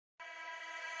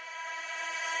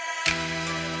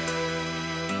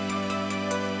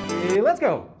Okay, let's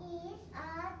go. It's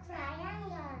a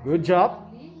triangle. Good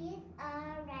job. It's a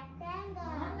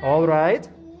rectangle. All right. It's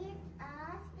a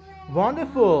square.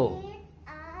 Wonderful. It's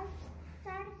a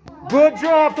circle. Good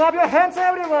job. Clap your hands,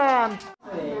 everyone.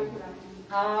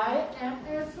 I am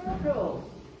a circle.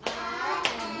 I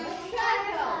am a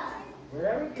circle.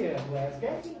 Very good. Let's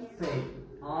get it. Say,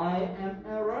 I am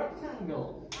a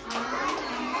rectangle.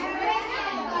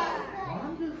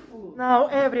 Wonderful. Now,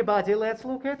 everybody, let's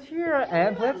look at here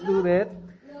and let's do that.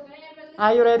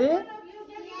 Are you ready? Yeah.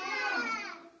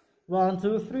 1,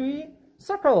 2, 3.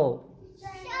 Circle.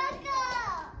 Circle.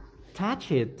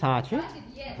 Touch it. Touch it.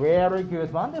 Very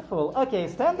good. Wonderful. Okay,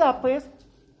 stand up, please.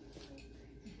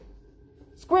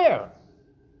 Square.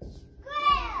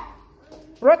 Square.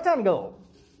 Rectangle.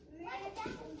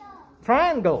 Rectangle.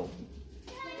 Triangle.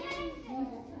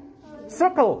 Circle.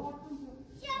 Circle.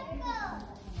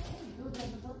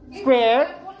 Square.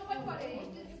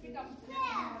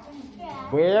 Square.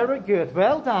 Very good.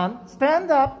 Well done.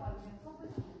 Stand up.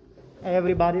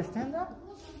 Everybody stand up.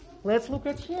 Let's look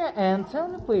at here and tell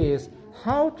me, please,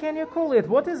 how can you call it?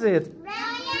 What is it?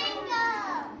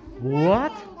 Rectangle.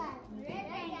 What?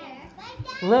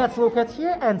 Rectangle. Let's look at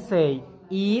here and say,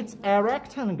 it's a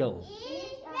rectangle.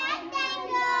 It's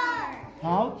rectangle.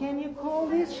 How can you call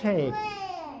this shape?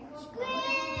 Square.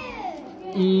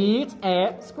 It's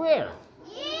a square.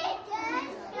 It's a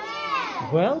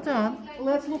square. Well done.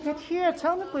 Let's look at here.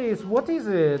 Tell me, please, what is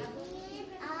it? It's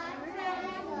a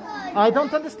triangle. I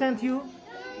don't understand you.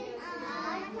 It's a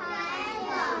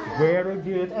triangle. Very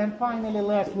good. And finally,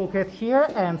 let's look at here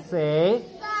and say,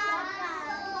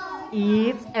 Circle.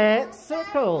 it's a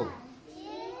circle. It's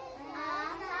a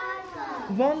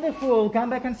circle. Wonderful. Come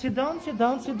back and sit down, sit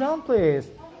down, sit down, please.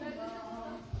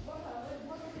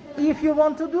 If you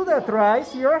want to do that,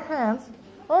 raise your hands.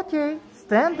 Okay,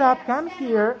 stand up, come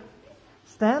here.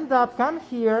 Stand up, come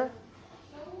here.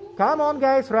 Come on,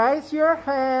 guys, raise your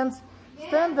hands.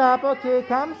 Stand up, okay,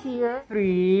 come here.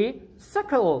 3,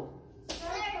 circle.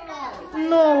 Circle.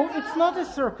 No, it's not a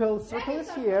circle. Circle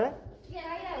is here.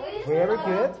 Very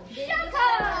good.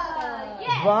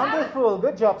 Circle. Wonderful,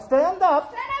 good job. Stand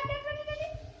up.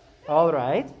 All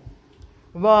right.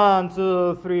 1,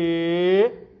 2,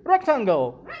 3.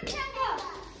 Rectangle.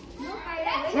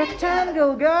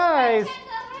 Rectangle, guys.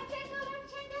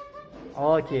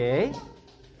 Okay.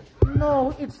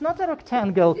 No, it's not a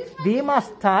rectangle. We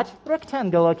must touch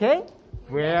rectangle, okay?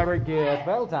 Very good.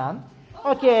 Well done.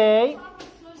 Okay.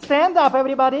 Stand up,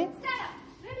 everybody.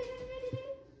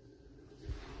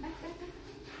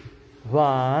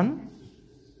 1,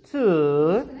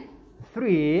 2,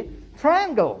 3.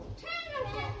 Triangle.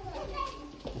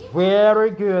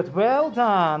 Very good. Well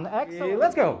done. Excellent.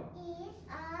 Let's go. It's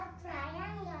a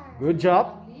triangle. Good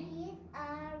job. It's a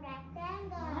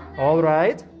rectangle. All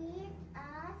right. It's a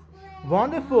square.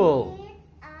 Wonderful. It's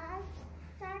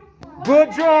a circle.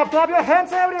 Good job. Clap your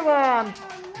hands, everyone.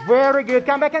 Very good.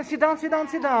 Come back and sit down, sit down,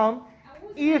 sit down.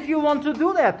 If you want to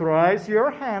do that, raise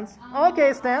your hands.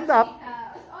 Okay, stand up.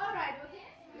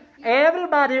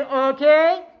 Everybody,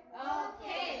 okay?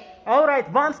 Okay. All right,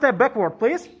 one step backward,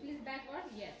 please. Please backward.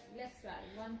 Yes. Let's try.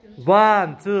 1, 2.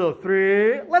 1, 2,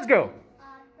 3. Let's go. A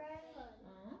triangle.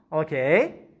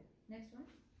 Okay. Next one.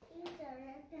 It's a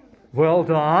rectangle. Well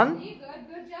done. Good.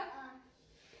 Good job.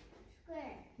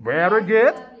 Square. Very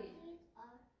good. Lovely. It's a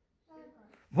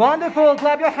circle. Wonderful.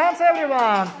 Clap your hands,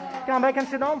 everyone. Come back and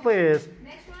sit down, please.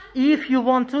 Next one. If you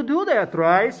want to do that,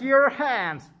 raise your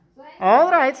hands.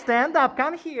 All right, stand up.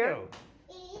 Come here.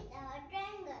 It's a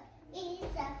triangle. It's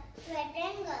a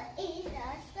rectangle. It's a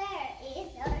square.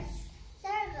 It's a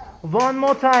circle. One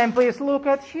more time, please look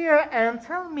at here and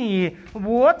tell me,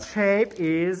 what shape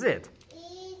is it?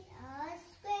 It's a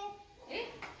square.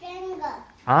 Triangle.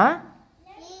 Huh?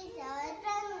 It's a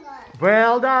triangle.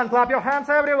 Well done. Clap your hands,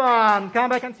 everyone. Come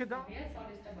back and sit down.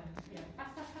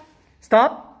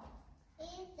 Stop.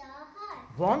 It's a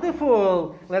heart.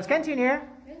 Wonderful. Let's continue.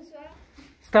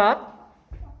 Stop.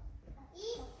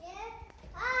 It's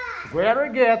a heart.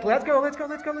 Very good. Let's go, let's go,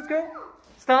 let's go, let's go.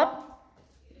 Stop.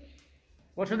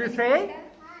 What should we say?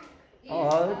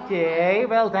 Okay,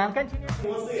 well done. Continue.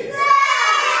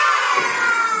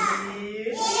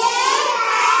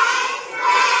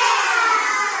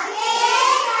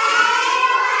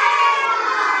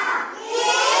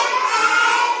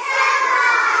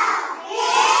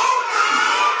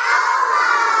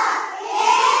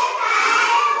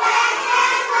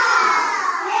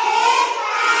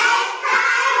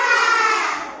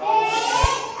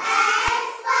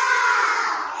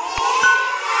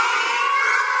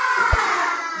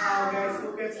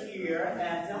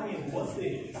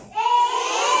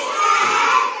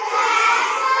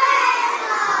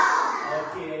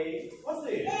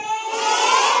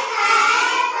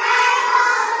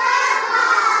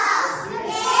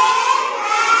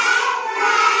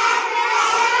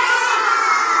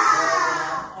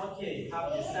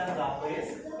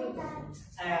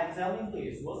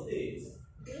 please. What's this?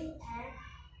 Green and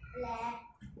black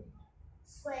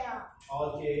square.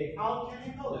 Okay, how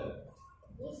can you call it?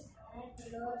 This and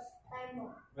blue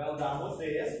diamond. Well done. What's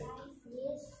this?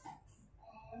 This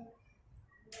and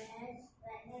red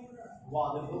rectangle.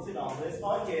 Wonderful. Sit down, please.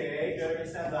 Okay, Jeremy,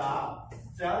 stand up.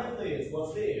 Tell me, please.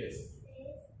 What's this?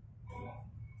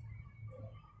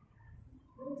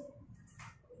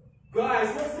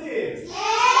 Guys, what's this?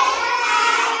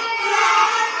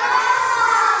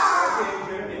 Okay,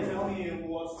 Jeremy, tell me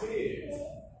what's this?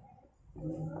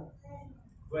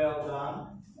 Well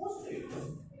done. What's this?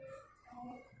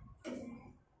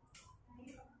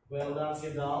 Well done.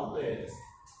 Sit down, please.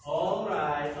 All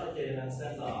right. Okay, then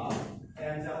stand up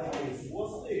and tell me, please.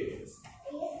 What's this?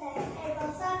 This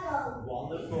and circle.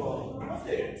 Wonderful. What's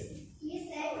this? This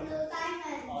and blue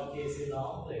diamond. Okay, sit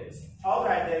down, please. All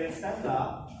right, David, stand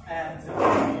up and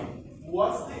tell me,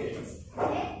 what's this? Red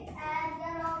and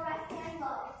yellow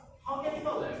rectangle. How can you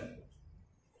call it?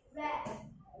 Red.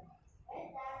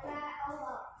 Red and red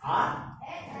oval. Huh?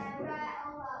 Red and red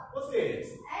oval. What's this?